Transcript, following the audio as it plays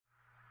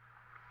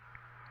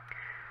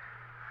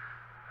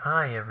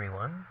Hi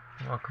everyone,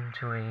 welcome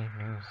to a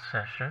new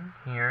session.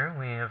 Here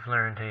we have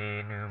learned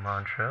a new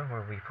mantra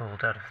where we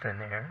pulled out of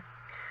thin air.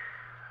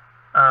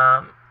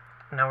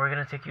 Now we're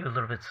going to take you a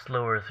little bit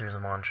slower through the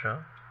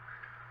mantra.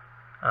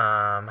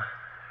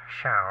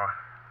 So,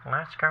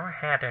 let's go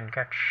ahead and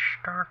get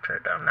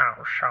started now,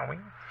 shall we?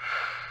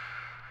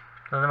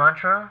 So the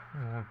mantra,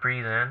 we'll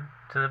breathe in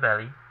to the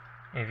belly.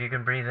 If you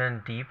can breathe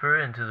in deeper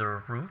into the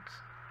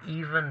roots,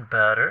 even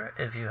better.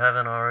 If you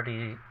haven't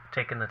already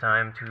taken the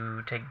time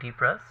to take deep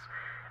breaths,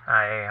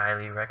 I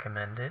highly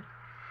recommend it.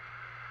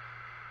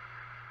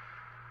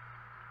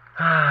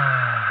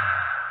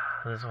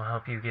 This will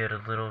help you get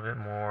a little bit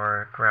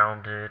more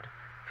grounded,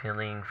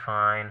 feeling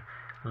fine.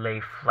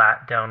 Lay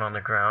flat down on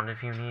the ground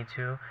if you need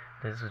to.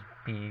 This would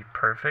be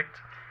perfect.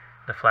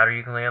 The flatter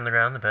you can lay on the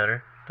ground, the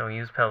better. Don't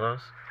use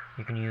pillows.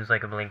 You can use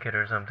like a blanket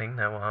or something.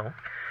 That will help.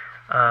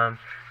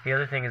 The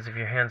other thing is, if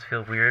your hands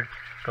feel weird,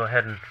 go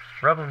ahead and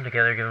rub them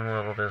together, give them a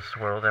little bit of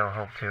swirl. That will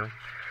help too.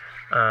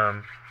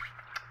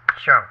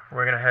 So,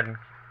 we're going to head and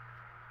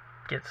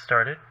get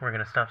started. We're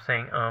going to stop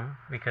saying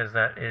because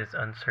that is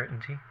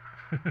uncertainty.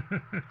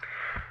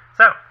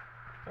 So,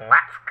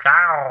 let's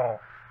go!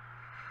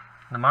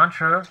 The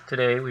mantra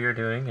today we are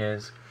doing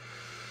is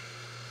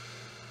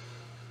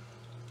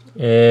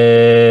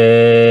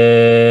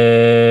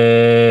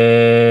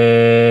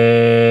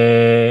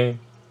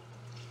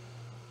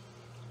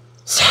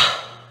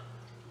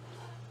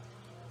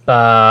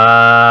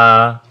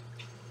Ba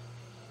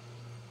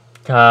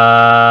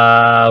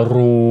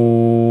Karu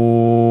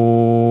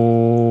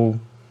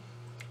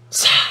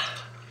Sa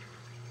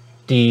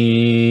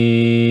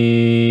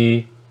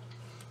Di.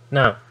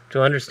 Now,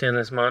 to understand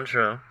this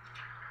mantra,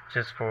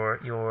 just for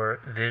your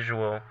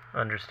visual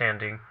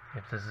understanding,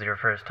 if this is your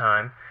first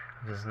time,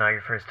 if this is not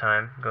your first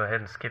time, go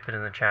ahead and skip it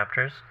in the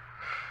chapters.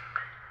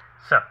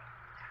 So,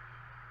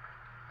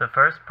 the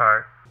first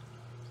part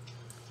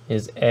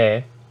is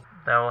E.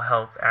 That will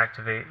help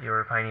activate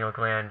your pineal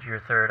gland, your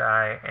third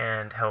eye,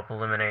 and help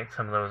eliminate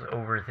some of those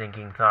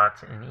overthinking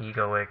thoughts and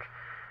egoic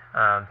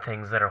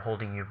things that are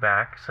holding you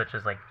back, such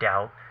as like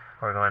doubt,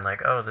 or going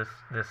like, oh, this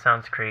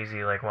sounds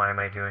crazy, like why am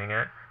I doing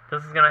it?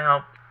 This is going to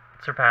help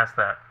surpass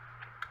that.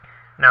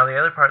 Now the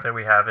other part that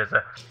we have is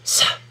a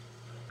Sa.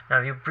 Now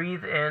if you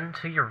breathe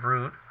into your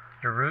root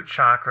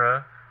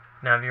chakra,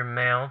 now if you're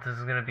male, this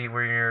is going to be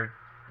where your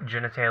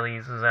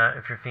genitalies is at.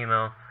 If you're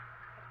female,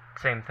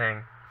 same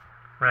thing.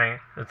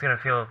 Right, it's going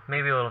to feel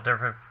maybe a little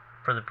different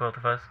for the both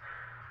of us.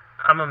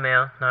 I'm a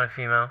male, not a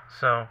female,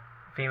 so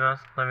females,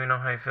 let me know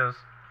how it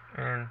feels,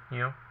 and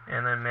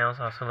then males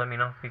also let me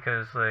know,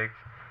 because like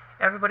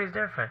everybody's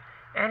different.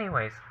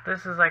 Anyways,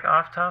 this is like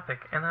off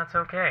topic, and that's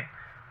okay.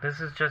 This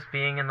is just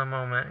being in the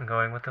moment and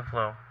going with the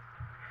flow.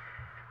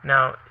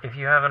 Now, if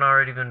you haven't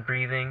already been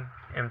breathing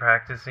and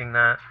practicing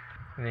that,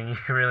 then you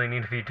really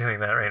need to be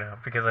doing that right now,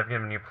 because I've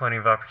given you plenty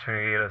of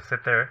opportunity to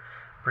sit there,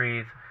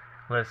 breathe,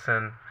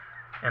 listen,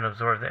 and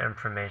absorb the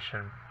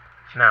information.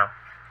 Now,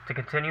 to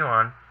continue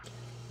on,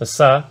 the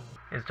Sa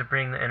is to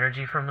bring the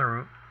energy from the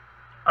root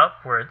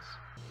upwards.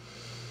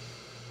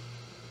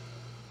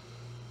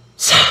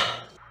 Sa.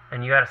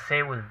 And you gotta say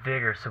it with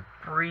vigor. So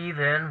breathe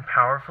in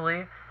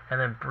powerfully, and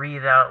then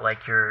breathe out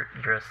like you're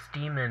a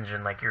steam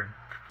engine, like you're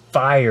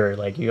fire,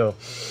 like you go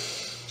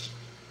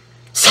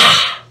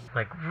Sa.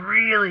 Like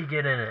really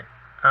get in it.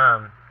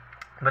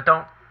 But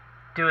don't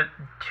do it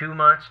too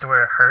much to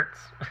where it hurts.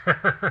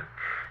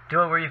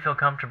 Do it where you feel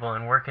comfortable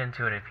and work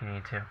into it if you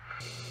need to.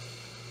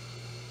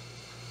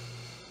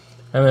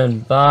 And then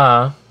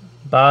Ba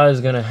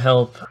is going to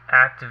help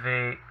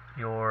activate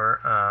your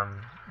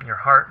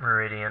heart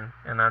meridian,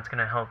 and that's going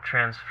to help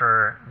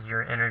transfer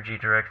your energy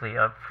directly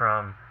up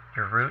from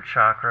your root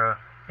chakra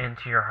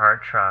into your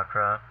heart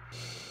chakra.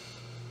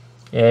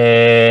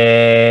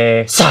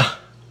 Sa.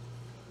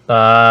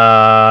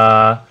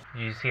 Ba.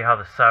 You see how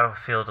the Sa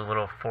feels a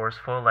little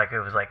forceful, like it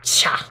was like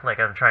like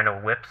I'm trying to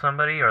whip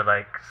somebody or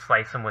like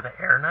slice them with an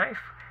air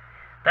knife?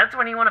 That's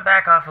when you want to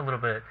back off a little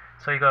bit.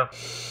 So you go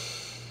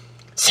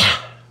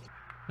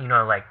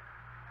like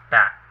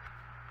that.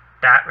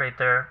 That right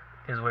there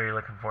is what you're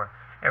looking for.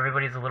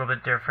 Everybody's a little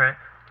bit different.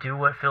 Do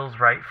what feels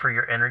right for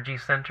your energy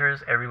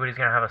centers. Everybody's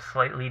going to have a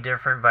slightly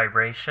different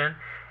vibration.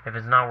 If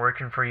it's not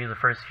working for you the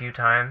first few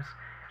times,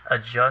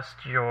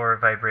 adjust your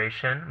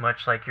vibration,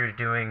 much like you're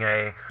doing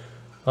a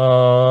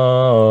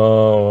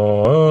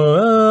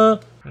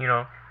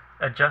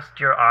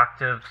adjust your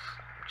octaves,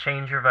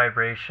 change your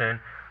vibration.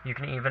 You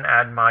can even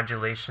add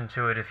modulation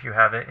to it if you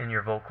have it in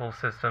your vocal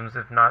systems.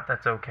 If not,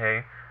 that's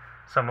okay.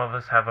 Some of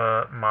us have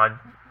a mod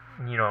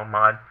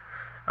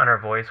on our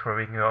voice where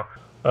we can go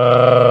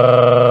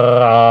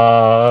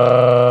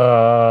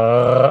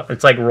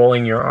it's like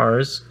rolling your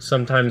R's.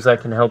 Sometimes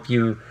that can help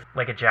you,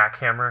 like a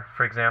jackhammer,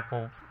 for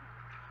example,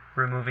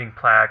 removing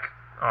plaque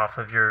off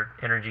of your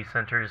energy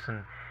centers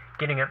and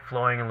getting it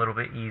flowing a little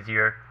bit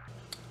easier.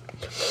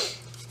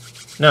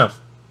 Now,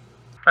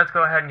 let's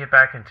go ahead and get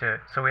back into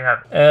it. So we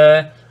have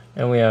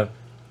and we have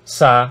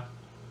Sa,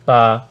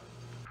 Ba.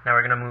 Now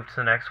we're going to move to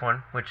the next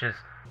one, which is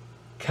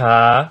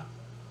Ka,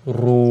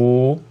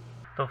 Ru.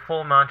 The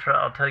full mantra,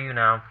 I'll tell you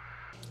now.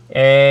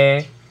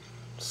 E,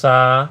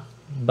 sa,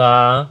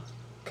 ba,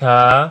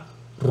 ka,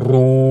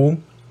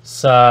 rum,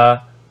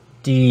 sa,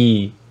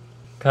 di.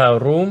 Ka,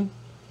 rum.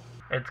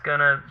 It's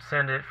gonna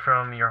send it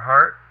from your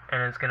heart,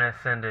 and it's gonna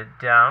send it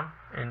down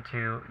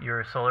into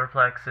your solar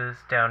plexus,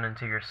 down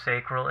into your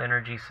sacral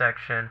energy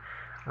section.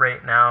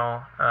 Right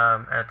now,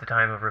 at the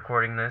time of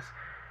recording this,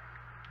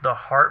 the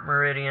heart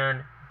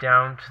meridian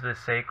down to the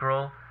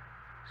sacral,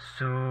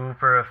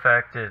 super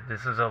affected.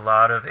 This is a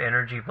lot of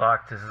energy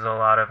blocked. This is a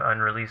lot of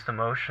unreleased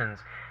emotions.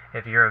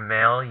 If you're a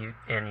male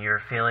and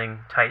you're feeling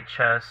tight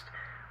chest,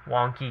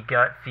 wonky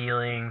gut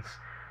feelings,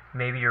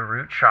 maybe your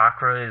root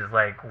chakra is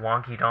like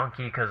wonky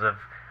donkey because of,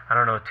 I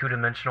don't know,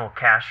 two-dimensional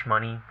cash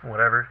money,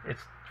 whatever.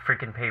 It's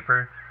freaking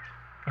paper.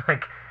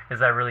 Like, is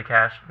that really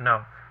cash?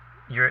 No.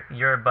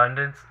 Your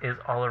abundance is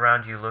all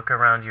around you. Look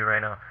around you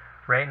right now.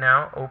 Right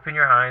now, open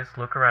your eyes,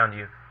 look around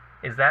you.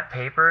 Is that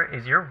paper?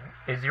 Is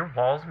your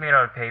walls made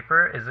out of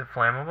paper? Is it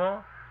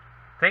flammable?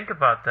 Think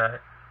about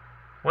that.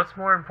 What's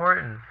more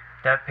important?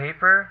 That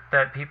paper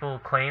that people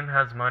claim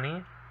has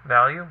money,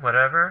 value,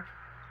 whatever,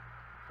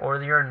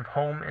 or your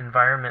home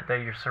environment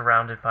that you're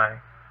surrounded by?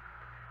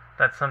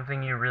 That's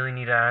something you really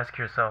need to ask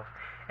yourself.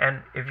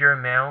 And if you're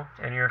a male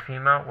and you're a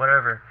female,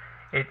 whatever,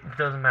 it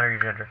doesn't matter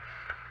your gender.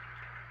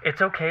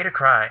 It's okay to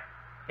cry.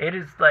 It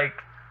is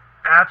like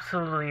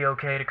absolutely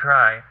okay to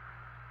cry.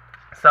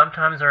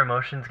 Sometimes our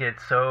emotions get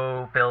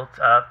so built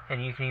up,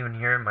 and you can even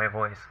hear it in my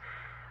voice,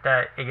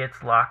 that it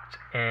gets locked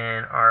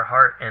in our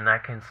heart, and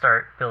that can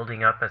start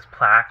building up as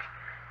plaque,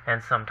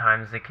 and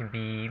sometimes it can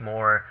be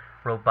more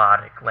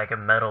robotic, like a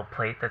metal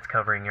plate that's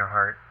covering your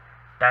heart.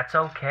 That's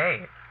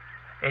okay.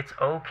 It's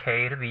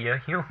okay to be a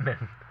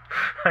human.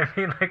 I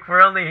mean, like,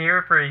 we're only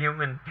here for a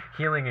human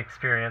healing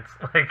experience.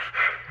 Like,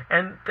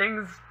 and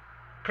things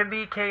can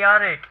be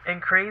chaotic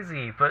and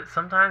crazy, but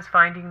sometimes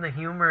finding the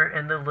humor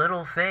in the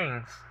little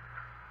things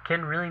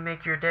can really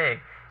make your day.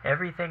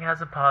 Everything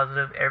has a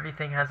positive,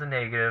 everything has a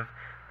negative,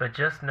 but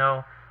just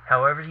know,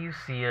 however you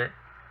see it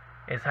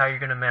is how you're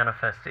going to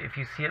manifest it. If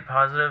you see it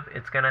positive,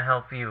 it's going to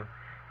help you.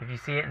 If you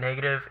see it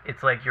negative,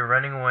 it's like you're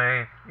running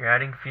away, you're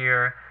adding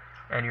fear,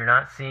 and you're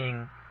not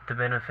seeing the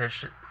benefits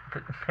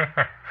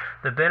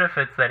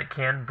that it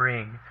can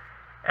bring.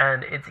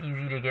 And it's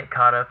easy to get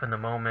caught up in the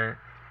moment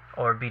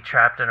or be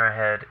trapped in our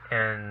head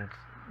and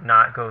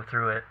not go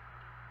through it.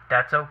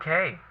 That's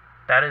okay.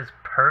 That is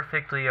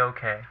perfectly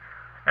okay.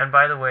 And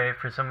by the way,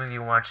 for some of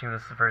you watching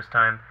this the first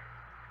time,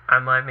 I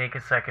might make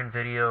a second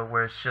video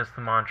where it's just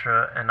the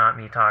mantra and not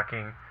me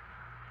talking.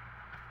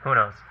 Who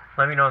knows?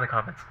 Let me know in the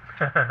comments.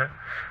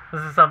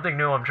 This is something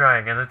new I'm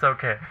trying, and it's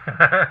okay.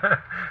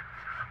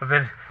 I've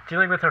been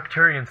dealing with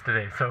Arcturians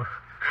today, so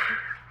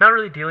not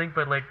really dealing,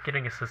 but like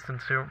getting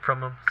assistance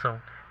from them.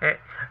 So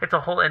it's a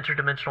whole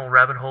interdimensional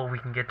rabbit hole we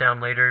can get down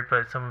later,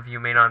 but some of you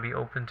may not be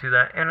open to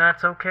that, and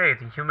that's okay.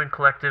 The human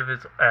collective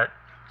is at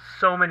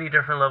so many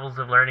different levels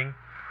of learning.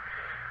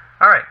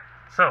 Alright,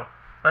 so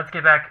let's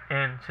get back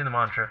into the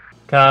mantra.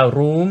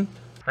 Karum.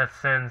 That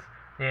sends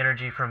the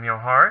energy from your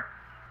heart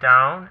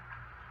down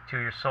to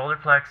your solar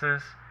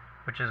plexus,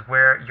 which is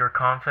where your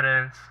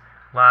confidence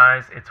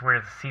lies. It's where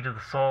the seat of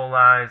the soul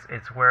lies.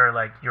 It's where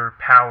like your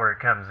power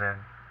comes in.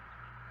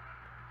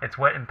 It's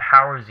what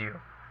empowers you.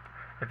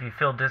 If you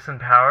feel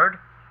disempowered,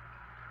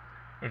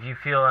 if you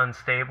feel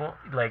unstable,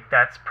 like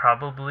that's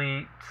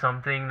probably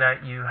something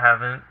that you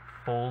haven't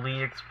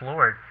fully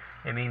explored.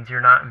 It means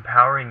you're not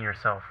empowering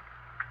yourself.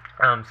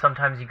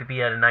 Sometimes you could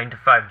be at a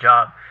 9-to-5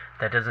 job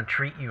that doesn't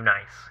treat you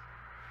nice.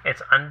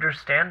 It's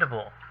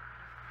understandable.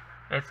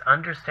 It's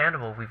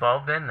understandable. We've all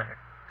been there.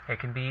 It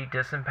can be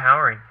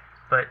disempowering.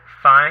 But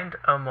find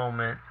a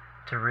moment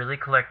to really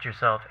collect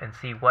yourself and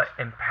see what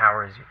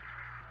empowers you.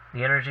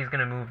 The energy is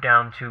going to move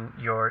down to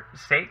your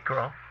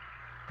sacral.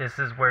 This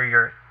is where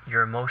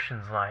your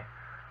emotions lie.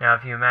 Now,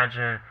 if you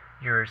imagine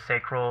your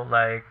sacral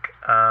like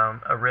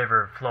a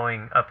river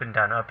flowing up and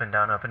down, up and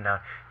down, up and down,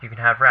 you can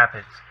have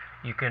rapids.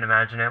 You can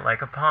imagine it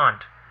like a pond.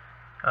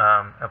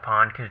 A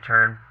pond could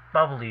turn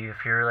bubbly if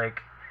you're like,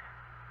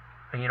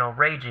 you know,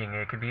 raging.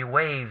 It could be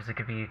waves. It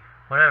could be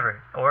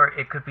whatever. Or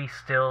it could be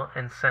still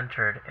and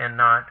centered and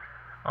not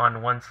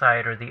on one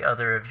side or the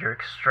other of your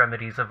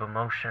extremities of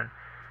emotion.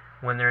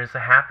 When there is a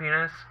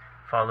happiness,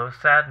 follow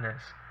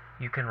sadness.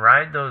 You can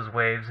ride those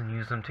waves and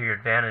use them to your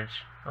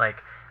advantage. Like,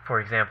 for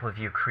example, if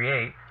you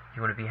create,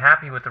 you want to be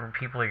happy with the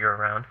people you're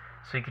around,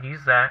 so you can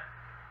use that.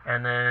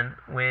 And then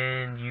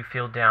when you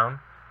feel down,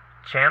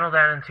 channel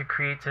that into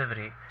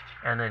creativity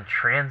and then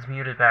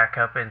transmute it back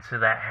up into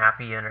that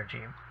happy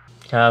energy.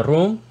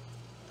 Karum.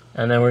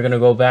 And then we're going to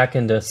go back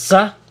into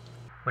Sa,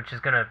 which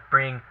is going to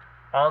bring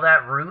all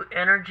that root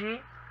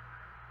energy,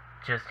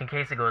 just in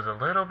case it goes a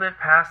little bit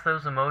past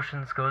those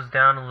emotions, goes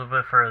down a little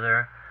bit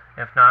further.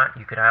 If not,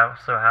 you could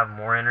also have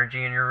more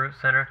energy in your root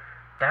center.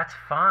 That's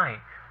fine.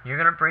 You're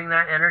going to bring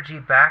that energy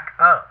back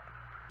up.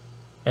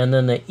 And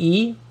then the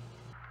E,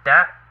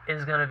 that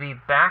is going to be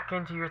back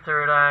into your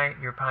third eye,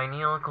 your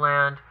pineal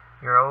gland,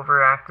 your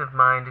overactive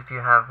mind if you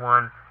have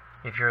one,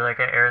 If you're like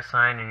an air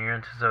sign and you're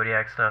into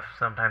zodiac stuff,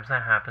 sometimes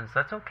that happens.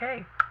 That's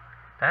okay.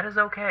 That is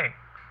okay.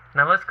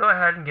 Now let's go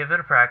ahead and give it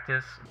a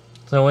practice.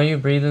 So when you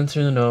breathe in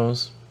through the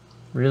nose,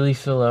 really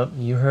fill up.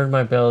 You heard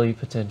my belly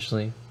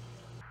potentially.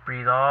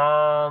 Breathe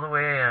all the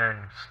way in.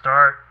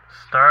 Start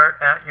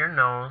at your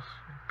nose.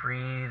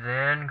 Breathe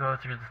in, go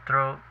through the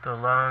throat, the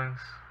lungs,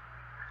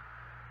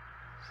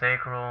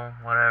 sacral,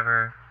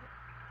 whatever,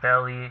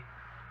 belly.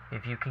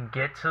 If you can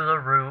get to the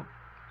root,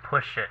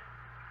 push it.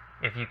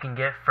 If you can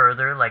get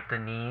further, like the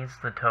knees,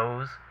 the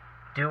toes,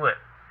 do it.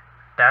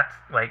 That's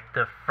like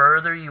the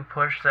further you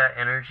push that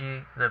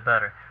energy, the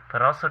better.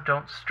 But also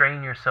don't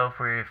strain yourself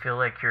where you feel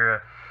like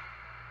you're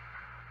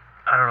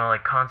I don't know,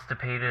 like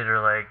constipated or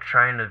like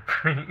trying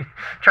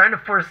to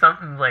force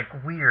something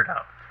like weird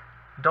out.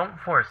 Don't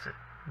force it.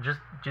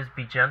 Just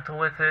be gentle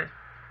with it.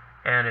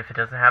 And if it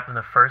doesn't happen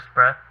the first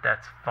breath,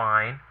 that's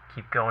fine.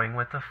 Keep going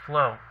with the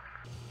flow.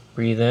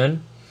 Breathe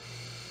in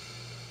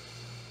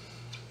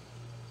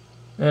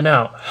and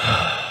out.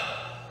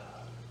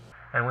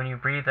 And when you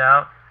breathe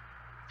out,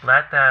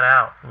 let that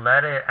out.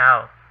 Let it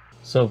out.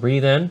 So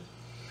breathe in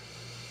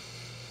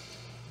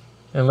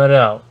and let it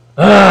out.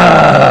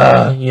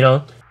 You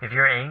know, if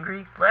you're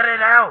angry, let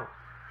it out.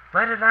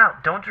 Let it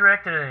out. Don't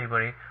direct it at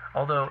anybody.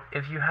 Although,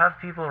 if you have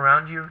people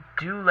around you,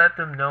 do let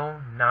them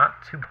know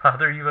not to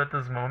bother you at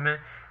this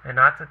moment and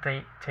not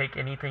to take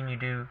anything you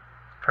do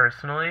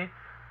personally.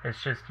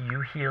 It's just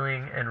you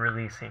healing and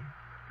releasing.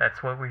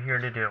 That's what we're here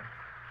to do.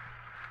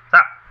 So,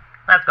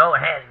 let's go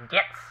ahead and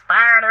get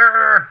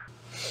started.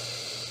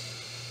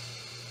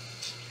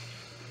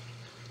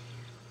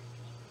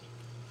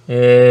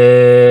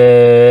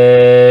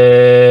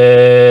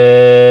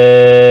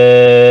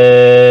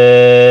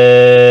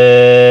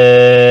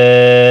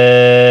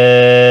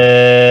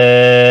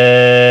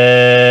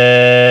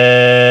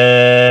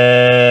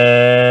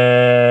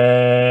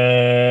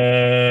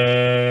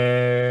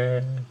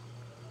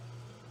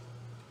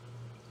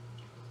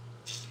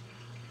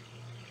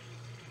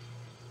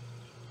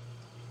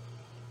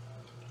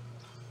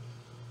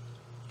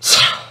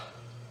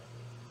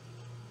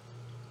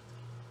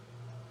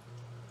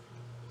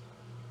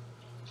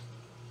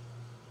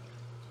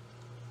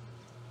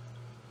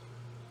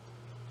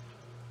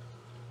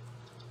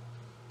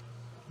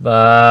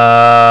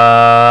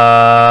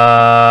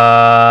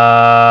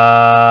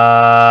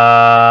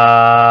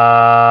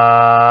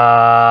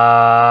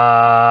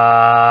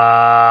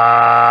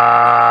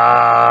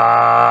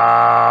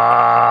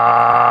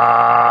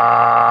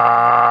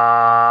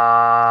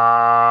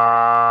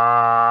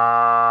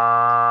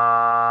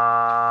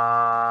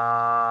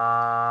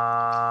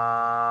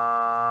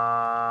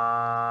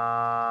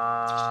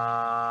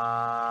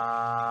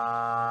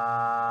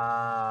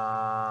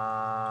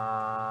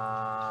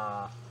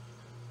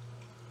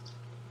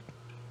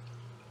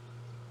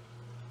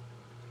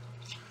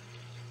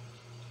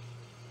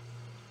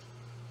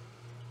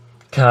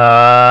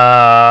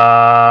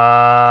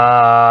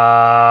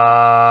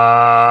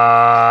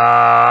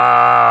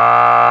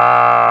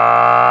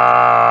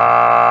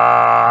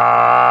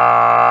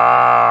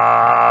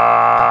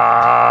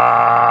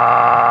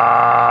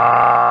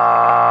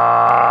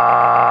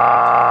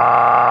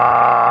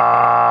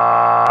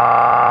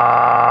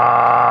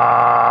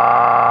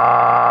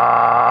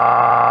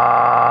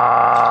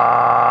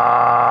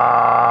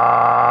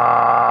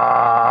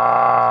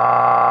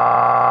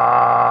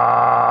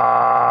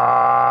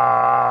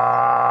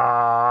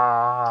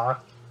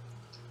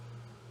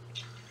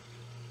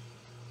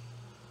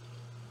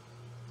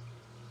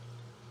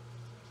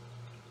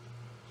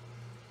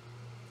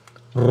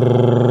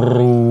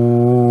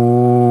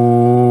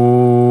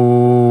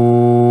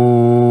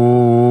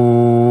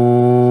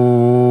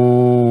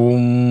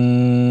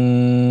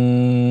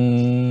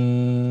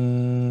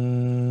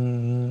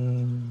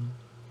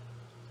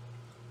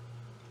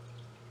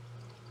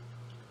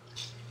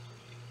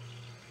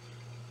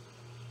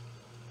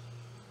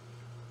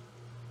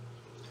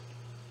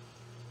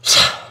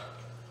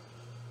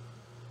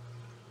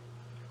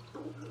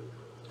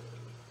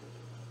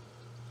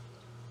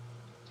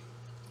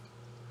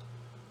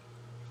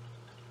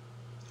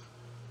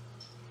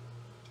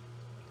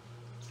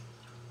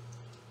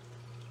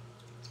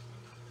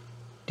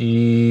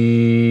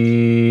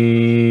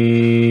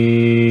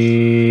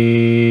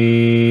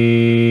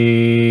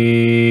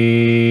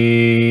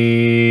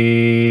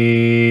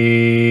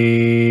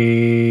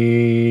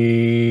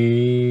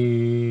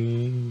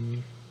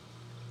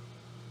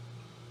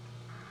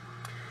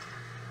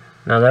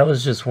 Now that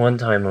was just one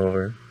time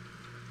over.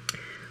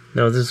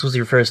 Now if this was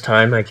your first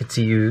time, I could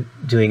see you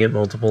doing it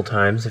multiple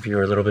times. If you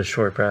were a little bit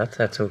short breath,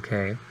 that's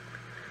okay.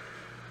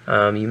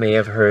 You may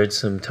have heard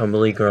some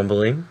tumbly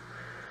grumbling.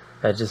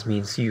 That just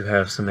means you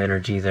have some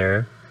energy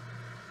there.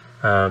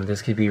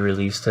 This could be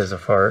released as a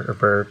fart or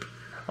burp.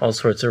 All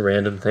sorts of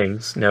random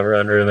things. Never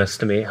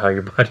underestimate how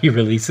your body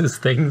releases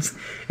things.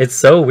 It's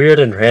so weird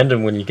and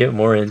random when you get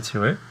more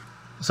into it.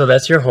 So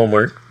that's your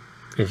homework,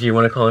 if you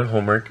want to call it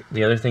homework.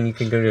 The other thing you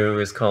can go do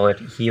is call it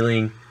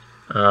healing,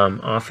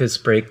 office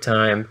break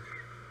time.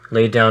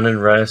 Lay down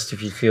and rest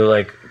if you feel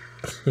like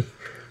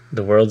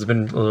The world's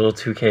been a little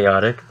too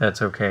chaotic.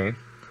 That's okay.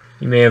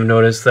 You may have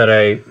noticed that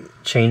I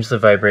changed the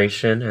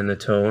vibration and the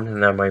tone,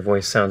 and that my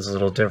voice sounds a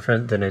little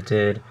different than it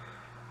did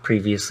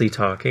previously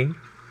talking.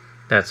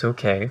 That's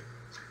okay.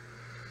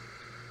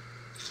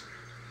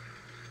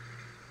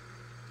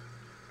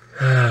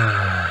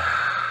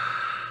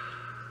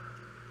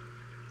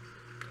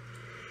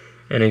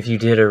 And if you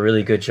did a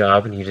really good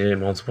job and you did it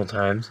multiple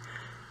times,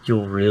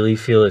 you'll really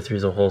feel it through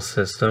the whole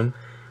system.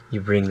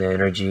 You bring the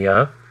energy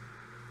up,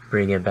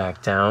 bring it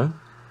back down,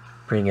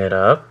 bring it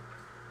up,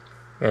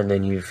 and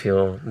then you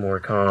feel more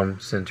calm,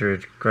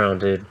 centered,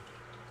 grounded.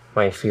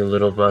 Might feel a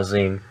little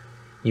buzzing.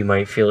 You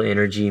might feel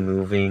energy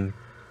moving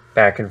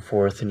back and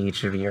forth in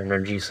each of your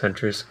energy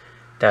centers.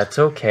 That's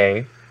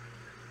okay.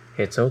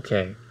 It's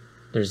okay.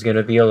 There's going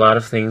to be a lot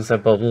of things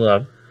that bubble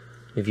up.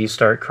 If you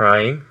start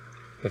crying,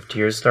 if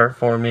tears start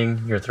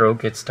forming, your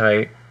throat gets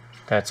tight,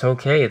 that's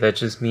okay. That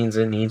just means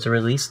it needs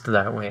released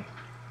that way.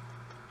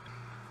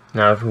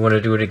 Now, if we want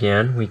to do it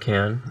again, we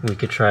can. We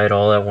could try it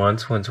all at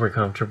once we're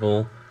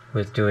comfortable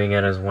with doing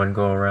it as one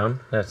go around.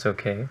 That's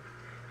okay.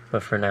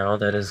 But for now,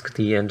 that is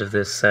the end of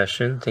this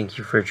session. Thank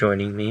you for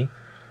joining me,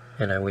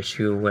 and I wish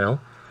you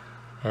well.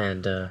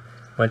 And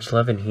much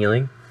love and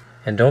healing.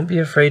 And don't be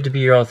afraid to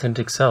be your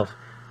authentic self.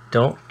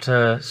 Don't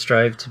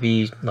strive to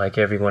be like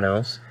everyone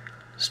else.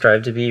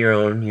 Strive to be your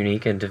own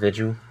unique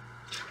individual.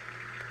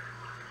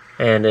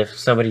 And if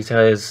somebody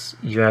says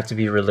you have to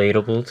be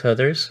relatable to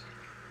others,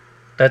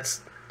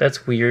 that's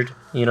weird,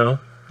 you know?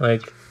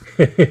 Like,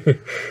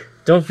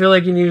 don't feel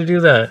like you need to do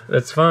that.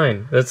 That's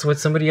fine. That's what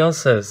somebody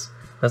else says.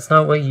 That's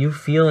not what you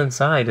feel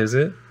inside, is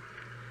it?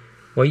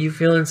 What you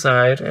feel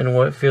inside and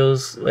what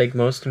feels like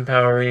most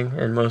empowering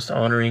and most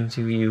honoring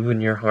to you in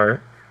your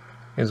heart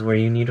is where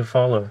you need to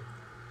follow.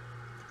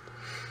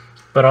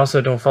 But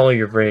also don't follow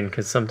your brain,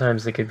 because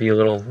sometimes it could be a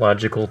little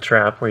logical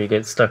trap where you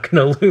get stuck in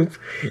a loop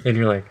and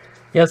you're like,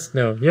 yes,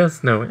 no,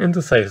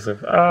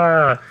 indecisive,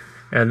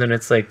 and then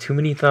it's like too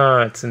many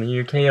thoughts, and then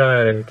you're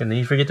chaotic, and then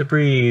you forget to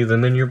breathe,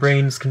 and then your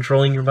brain's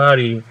controlling your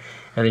body,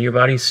 and then your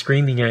body's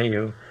screaming at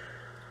you.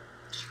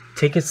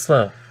 Take it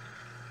slow.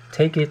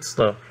 Take it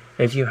slow.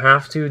 If you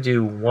have to,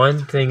 do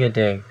one thing a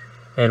day.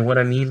 And what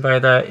I mean by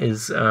that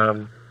is,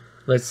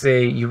 let's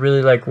say you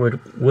really like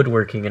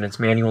woodworking and it's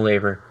manual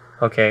labor.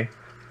 Okay,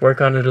 work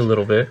on it a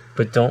little bit,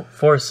 but don't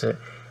force it.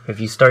 If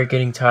you start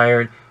getting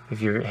tired,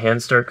 if your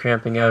hands start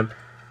cramping up,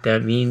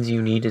 that means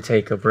you need to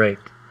take a break.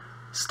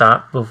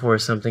 Stop before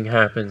something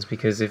happens,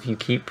 because if you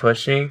keep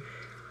pushing,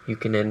 you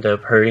can end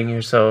up hurting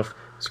yourself,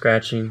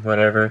 scratching,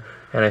 whatever.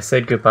 And I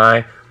said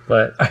goodbye,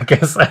 but I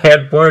guess I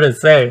had more to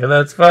say, and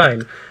that's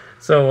fine.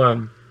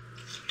 So,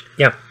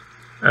 yeah.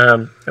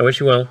 I wish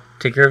you well.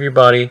 Take care of your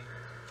body.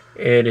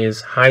 It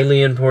is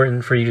highly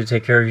important for you to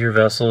take care of your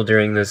vessel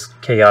during this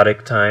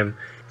chaotic time.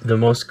 The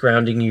most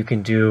grounding you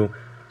can do,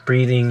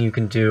 breathing you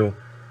can do,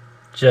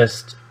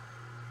 just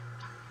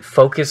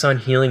focus on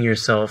healing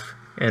yourself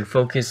and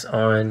focus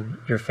on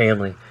your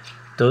family.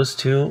 Those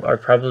two are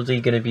probably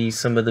going to be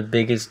some of the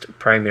biggest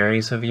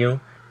primaries of you.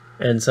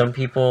 And some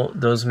people,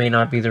 those may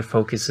not be their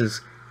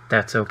focuses.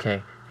 That's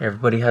okay.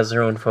 Everybody has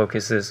their own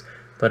focuses,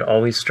 but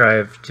always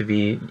strive to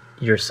be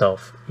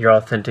yourself, your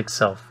authentic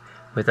self,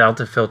 without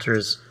the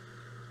filters,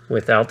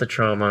 without the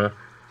trauma.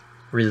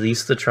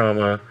 Release the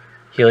trauma,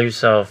 heal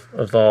yourself,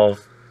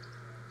 evolve,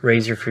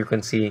 raise your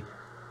frequency,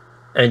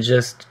 and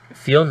just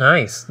feel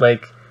nice.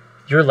 Like,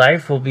 your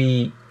life will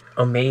be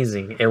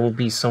amazing. It will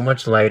be so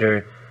much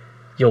lighter.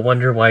 You'll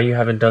wonder why you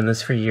haven't done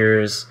this for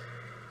years.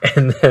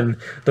 And then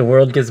the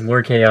world gets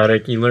more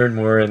chaotic. You learn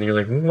more and you're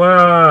like,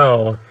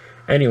 wow.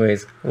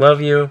 Anyways,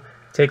 love you.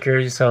 Take care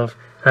of yourself.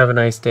 Have a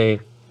nice day.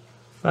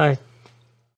 Bye.